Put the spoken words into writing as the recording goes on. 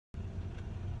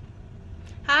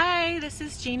Hi, this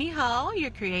is Jeannie Hall,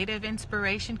 your creative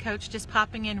inspiration coach, just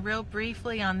popping in real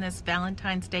briefly on this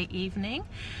Valentine's Day evening.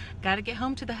 Got to get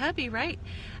home to the hubby, right?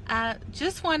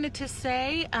 Just wanted to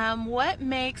say what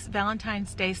makes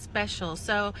Valentine's Day special.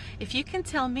 So if you can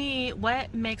tell me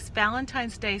what makes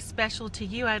Valentine's Day special to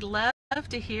you, I'd love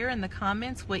to hear in the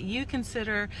comments what you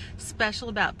consider special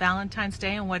about Valentine's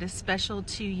Day and what is special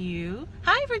to you.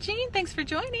 Hi, Virginie, thanks for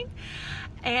joining.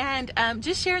 And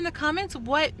just share in the comments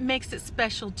what makes it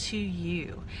special to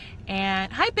you.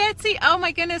 And hi, Betsy. Oh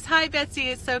my goodness. Hi, Betsy.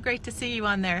 It's so great to see you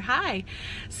on there. Hi.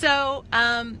 So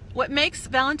what makes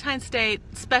Valentine's Day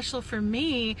special for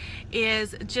me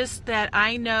is just that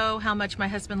I know how much my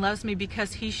husband loves me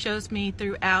because he shows me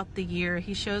throughout the year.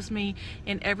 He shows me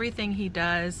in everything he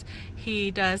does.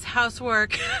 He does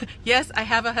housework. Yes, I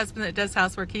have a husband that does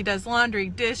housework. He does laundry,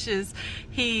 dishes,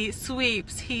 he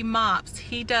sweeps, he mops,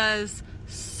 he does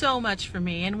so much for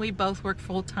me, and we both work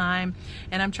full-time,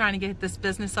 and I'm trying to get this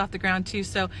business off the ground too,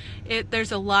 so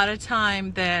there's a lot of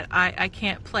time that I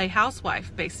can't play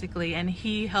housewife basically, and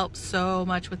he helps so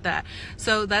much with that.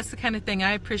 So that's the kind of thing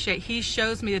I appreciate. He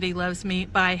shows me that he loves me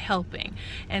by helping,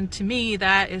 and to me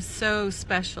that is so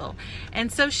special.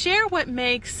 And so share what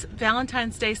makes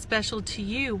Valentine's Day special to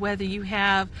you, whether you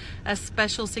have a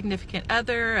special significant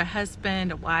other, a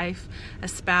husband, a wife, a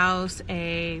spouse,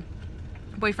 a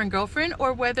boyfriend, girlfriend,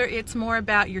 or whether it's more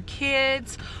about your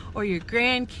kids or your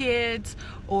grandkids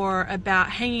or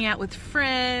about hanging out with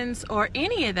friends or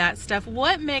any of that stuff.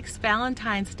 What makes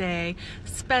Valentine's Day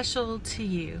special to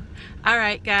you? All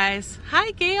right, guys.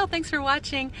 Hi, Gail. Thanks for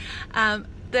watching.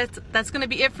 That's going to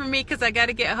be it for me because I got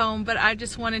to get home, but I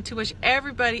just wanted to wish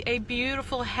everybody a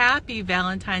beautiful, happy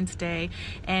Valentine's Day,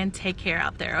 and take care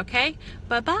out there, okay?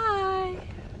 Bye-bye.